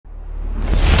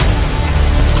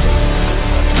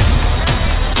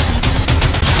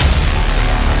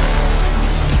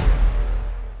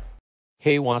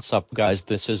Hey, what's up guys,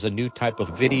 this is a new type of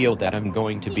video that I'm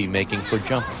going to be making for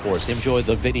Jump Force. Enjoy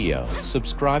the video.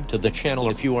 Subscribe to the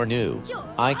channel if you are new.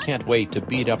 I can't wait to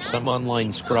beat up some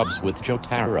online scrubs with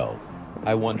Jotaro.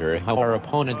 I wonder how our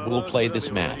opponent will play this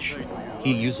match.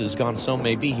 He uses gun, so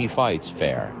maybe he fights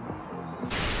fair.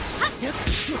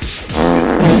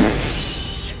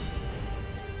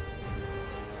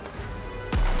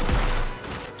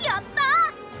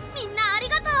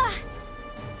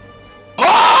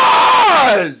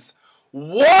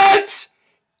 What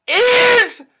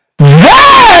is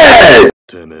that?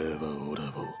てめえは俺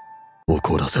を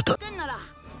怒らせた。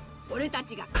俺た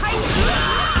ちが返す。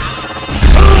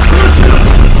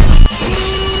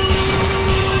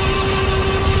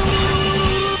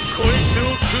こいつを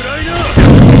食らいな。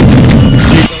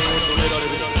時間を止められ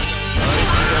るだろう。あい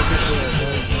つだけと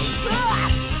はな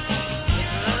い。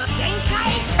全開。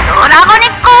ドラゴニ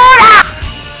ックオーラ。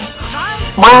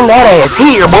Bring that ass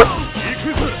here, boy.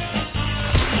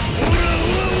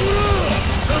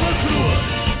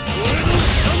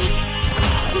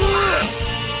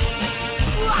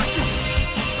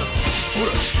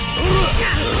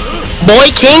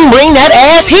 Boy King, bring that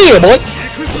ass here, boy.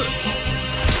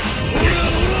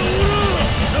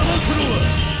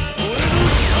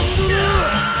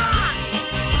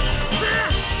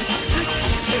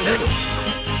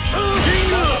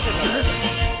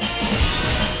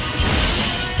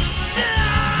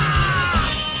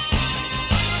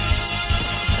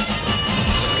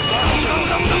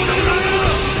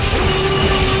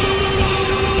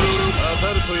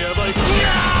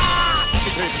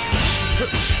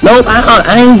 Nope,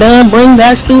 I ain't done. Bring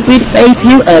that stupid face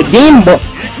here again, boy.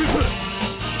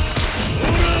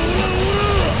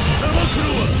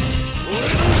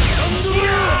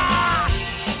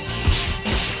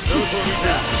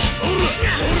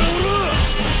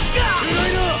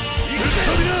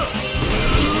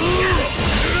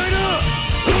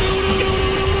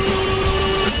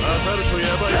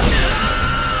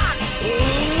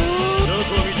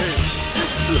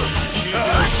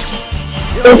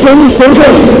 Finish them.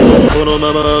 この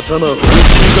まま頭を打ち抜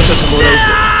かせてもらうぜ。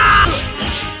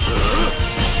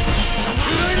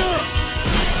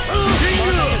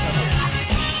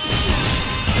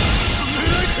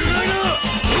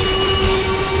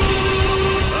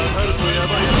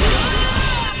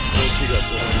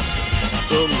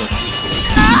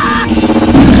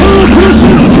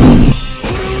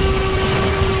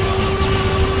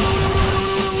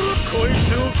こいつ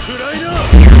を食らいな。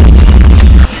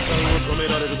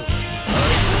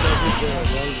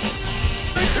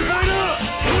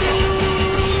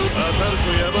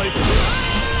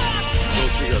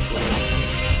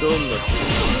どんな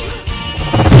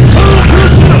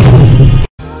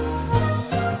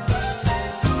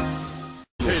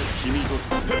君ごと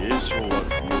名称は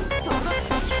不要。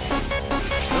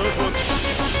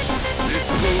絶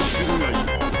望するがいい。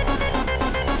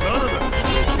まだだ。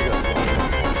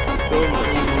どんな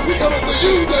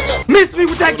Miss me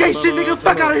with that gay shit, nigga.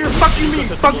 Fuck out of here. Fuck you mean,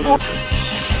 fuck boy.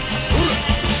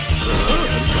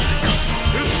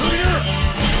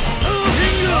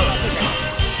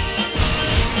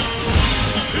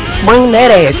 Bring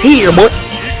that ass here, boy.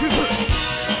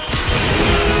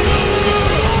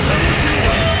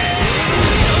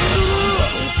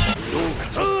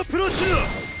 SuTa PuRaChINA.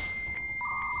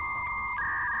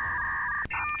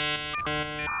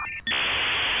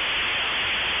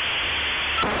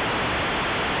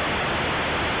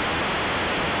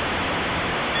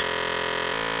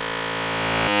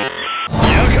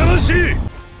 Yakamashi.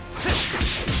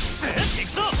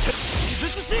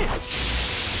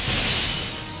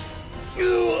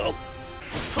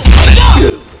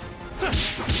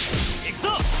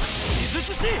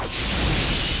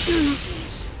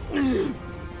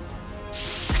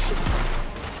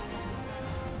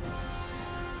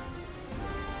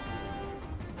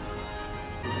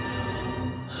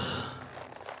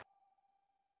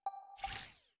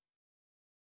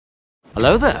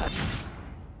 Hello there.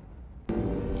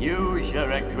 Use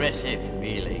your aggressive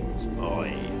feelings,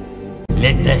 boy.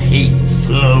 Let the heat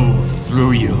flow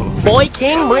through you. Boy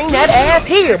King, bring that ass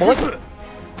here, boy.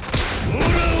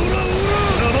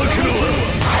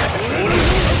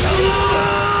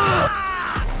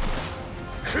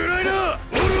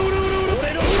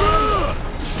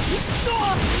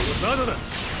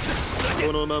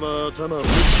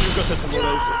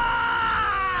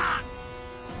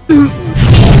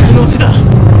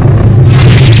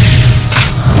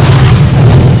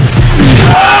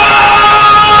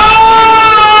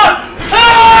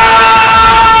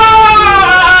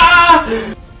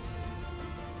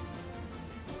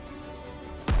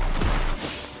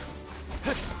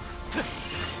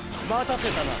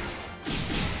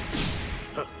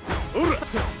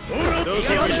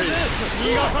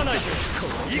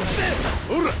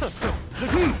 ほらスター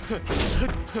フ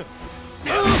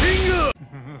ィンガー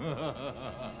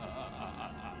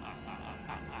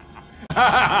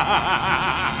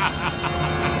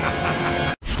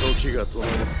時が止まる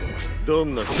ど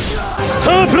んなス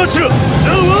タープラチナザワ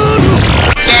ールド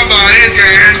Somebody's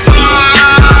getting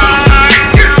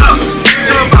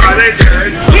Somebody's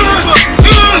getting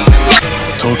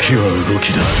時は動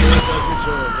き出す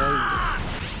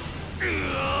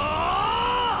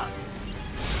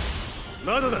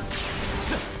まだだ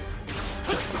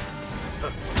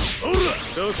ほら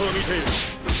どこを見ている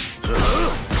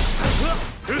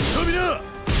吹っ飛びなス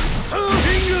ターフ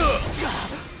ィンガー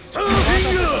スターフィ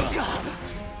ンガー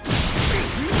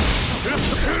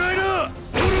くらいな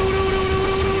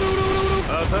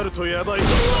当たるとやばいぞ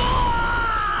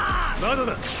まだ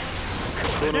だ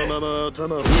このまま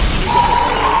頭を打ち抜か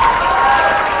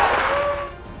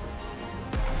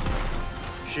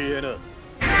せ消えなお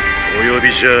呼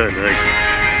びじゃないぞ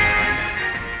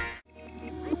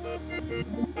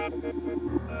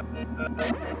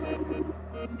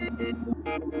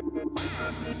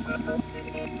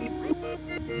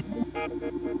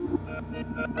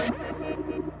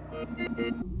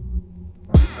Somebody's